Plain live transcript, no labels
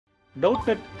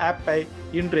டவுட்நெட் ஆப்பை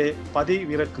இன்றே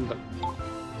பதிவிறக்குங்கள்.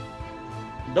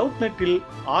 டவுட்நெட்டில்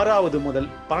 6வது முதல்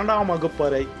 12ஆம் வகுப்பு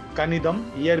வரை கணிதம்,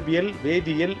 இயற்பியல்,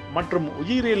 வேதியியல் மற்றும்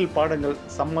உயிரியல் பாடங்கள்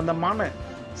சம்பந்தமான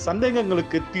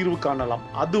சந்தேகங்களுக்கு தீர்வு காணலாம்.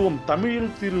 அதுவும்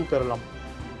தமிழில் தீர்வு பெறலாம்.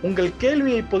 உங்கள்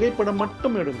கேள்வியை புகைப்படம்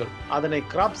மட்டும் எடுங்கள், அதனை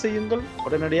கிராப் செய்யுங்கள்,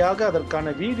 உடனடியாக அதற்கான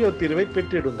வீடியோ தீர்வை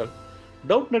பெற்றிடுங்கள்.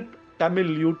 டவுட்நெட்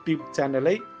தமிழ் யூடியூப்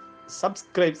சேனலை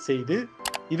சப்ஸ்கிரைப் செய்து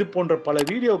இது போன்ற பல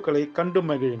வீடியோக்களை கண்டு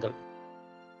மகிழுங்கள்.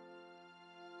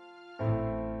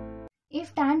 If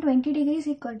tan20 degrees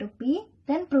equal to P,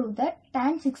 then prove that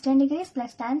tan610 degrees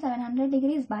plus tan700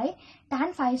 degrees by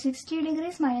tan560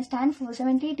 degrees minus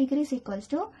tan470 degrees equals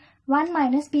to 1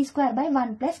 minus P square by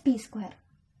 1 plus P square.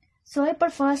 So,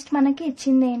 ఇప్పుడు first మనకి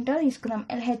ఇచ్చింది ఏంటో తీసుకుందాం.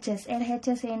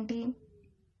 LHS ఏంటి?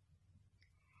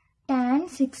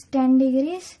 tan610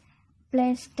 degrees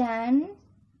plus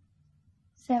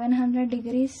tan700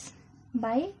 degrees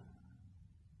by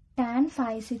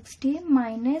tan560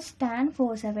 minus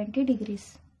tan470 degrees.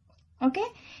 Okay,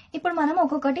 ఇప్పుడు మనం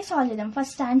ఒక్కొక్కటి solve చేద్దాం.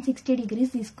 ఫస్ట్ tan60 degrees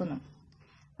తీసుకుందాం.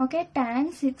 ఓకే,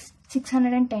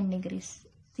 tan610 degrees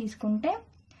తీసుకుంటే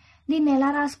దీన్ని ఎలా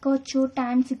రాసుకోవచ్చు?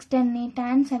 tan610ని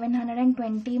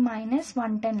tan720 minus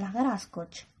 110 లాగా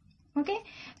రాసుకోవచ్చు. ఓకే,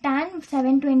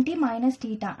 tan720 మైనస్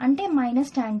టీటా అంటే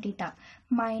minus tan theta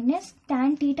minus tan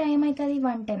theta ఏమవుతుంది?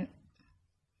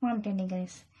 110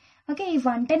 degrees. ఓకే, ఈ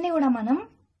 110ని కూడా మనం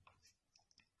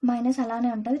మైనస్ అలానే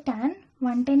ఉంటుంది.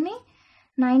 tan110ని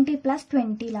 90 +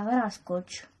 20 లాగా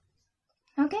రాసుకోవచ్చు.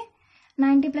 ఓకే,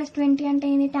 90 + 20 అంటే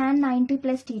ఇది tan90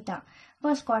 + టీటా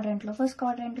ఫస్ట్ క్వాడ్రంట్లో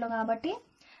కాబట్టి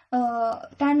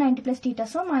tan90 + theta,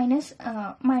 so minus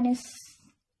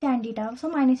tan theta, so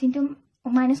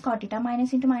minus cot theta,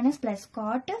 minus into minus plus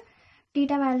cot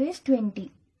theta value is 20.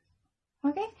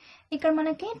 Okay, ఇక్కడ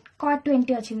మనకి cot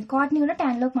 20 వచ్చింది. cotని కూడా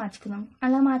tanలోకి మార్చుకుందాం.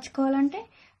 అలా మార్చుకోవాలంటే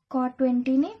cot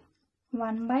 20ని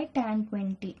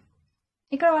 1/tan20.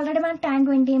 ఇక్కడ ఆల్రెడీ మనకి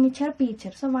tan20 ఏమి ఇచ్చారు? P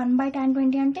ఇచ్చారు. సో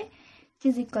 1/tan20 అంటే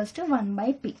it equals to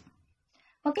 1/P.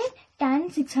 Okay,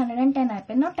 tan610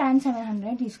 అయిపోయింది.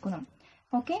 tan700 తీసుకున్నాం.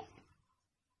 Okay,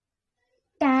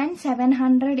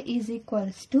 tan700 is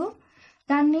equals to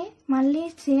దాన్ని మళ్ళీ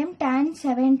సేమ్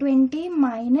tan720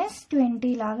 మైనస్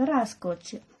 20 లాగా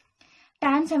రాసుకోవచ్చు.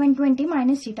 tan720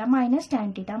 minus theta minus tan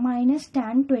theta minus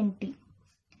tan20.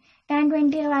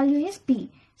 tan20 value is P,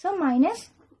 so minus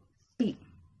P.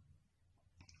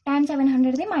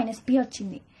 tan700ది minus P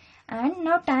వచ్చింది. And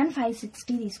now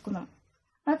tan560 తీసుకున్నాం.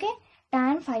 Okay,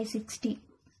 tan560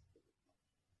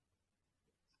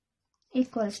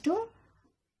 equals to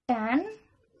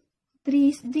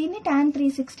దీన్ని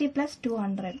tan360 +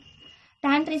 200.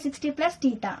 tan360 +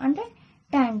 theta అంటే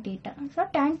tan theta, so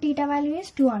tan theta value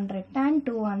is 200,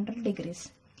 tan200 degrees.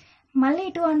 మళ్ళీ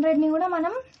 200ని కూడా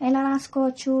మనం ఎలా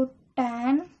రాసుకోవచ్చు?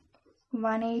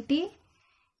 tan180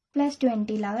 +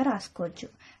 20 లాగా రాసుకోవచ్చు.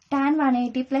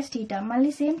 tan180 + టీటా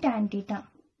మళ్ళీ సేమ్ tan టీటా,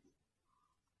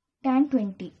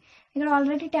 tan20. ఇక్కడ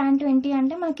ఆల్రెడీ tan20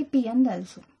 అంటే మనకి P అని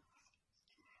తెలుసు.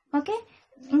 ఓకే,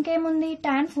 ఇంకేముంది?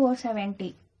 tan470.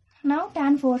 నౌ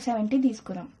tan470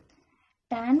 తీసుకున్నాం.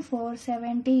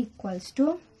 tan470 ఈక్వల్స్ టు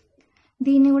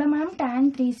దీన్ని కూడా మనం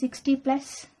tan360 +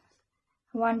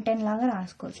 110 లాగా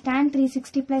రాసుకోవచ్చు.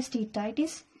 tan360 + theta it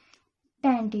is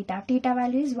tan theta, theta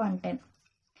value is 110.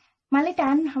 మళ్ళీ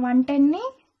tan110ని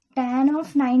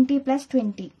tan90 +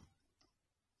 20,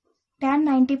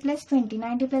 tan90 + 20,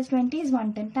 90 + 20 is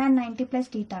 110, tan90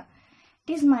 + theta it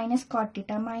is minus cot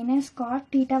theta, minus cot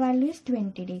theta value is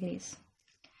 20 degrees.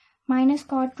 Minus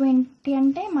cot 20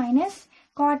 అంటే minus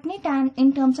cotని tan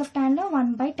in terms of tanలో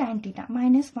 1/tan theta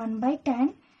minus 1/tan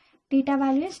theta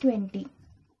value is 20.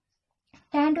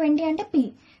 tan20 అంటే P,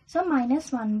 so minus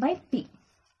 1/P.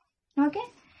 Okay,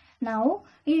 now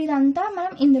ఇదంతా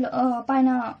మనం ఇందులో పైన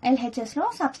LHSలో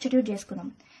substitute చేసుకుందాం.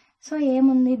 So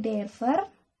ఏముంది? There for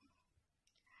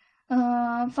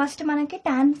first మనకి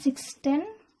tan610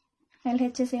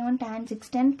 LHS ఏమో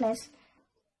tan610 +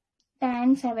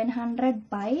 tan700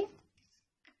 by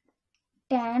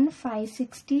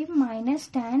tan560 minus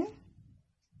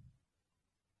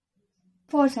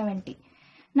tan470.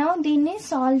 Now దీన్ని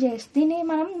సాల్వ్ చేసి దీన్ని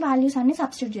మనం వాల్యూస్ అన్ని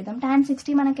సబ్స్టిట్యూట్ చేద్దాం.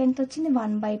 tan60 మనకి ఎంత వచ్చింది?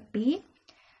 1/P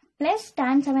plus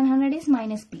tan700 is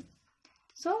 -P.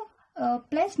 So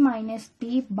plus -P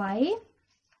by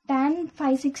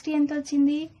tan560 ఎంత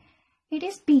వచ్చింది? It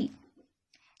is P.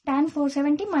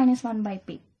 tan470 -1/P.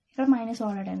 ఇక్కడ మైనస్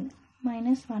ఆల్రెడీ ఉంది,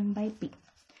 -1/P.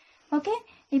 ఓకే,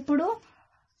 ఇప్పుడు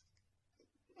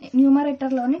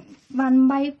న్యూమరేటర్లోని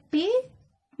 1/P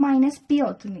 - P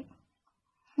అవుతుంది.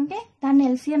 ఓకే, దాన్ని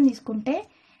ఎల్సిఎం తీసుకుంటే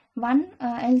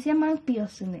ఎల్సిఎం మనకు P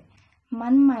వస్తుంది.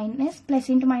 1 - plus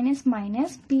into minus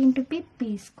minus P into P, P²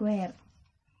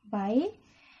 by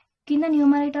కింద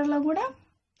న్యూమరేటర్లో కూడా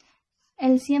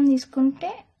ఎల్సిఎం తీసుకుంటే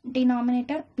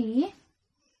denominator p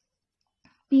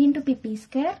into p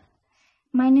square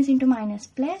minus into minus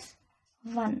plus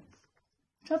 1.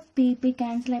 So p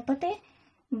cancel అయిపోతే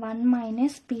 1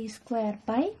 మైనస్ p స్క్వేర్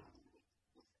బై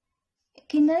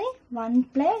కిందది 1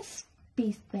 plus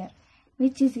p square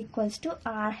which is equals to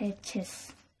RHS.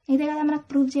 ఇదే కదా మనకు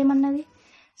prove చేయమన్నది.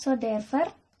 So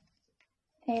therefore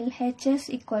LHS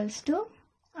equals to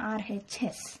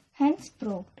RHS. Hence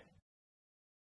proved.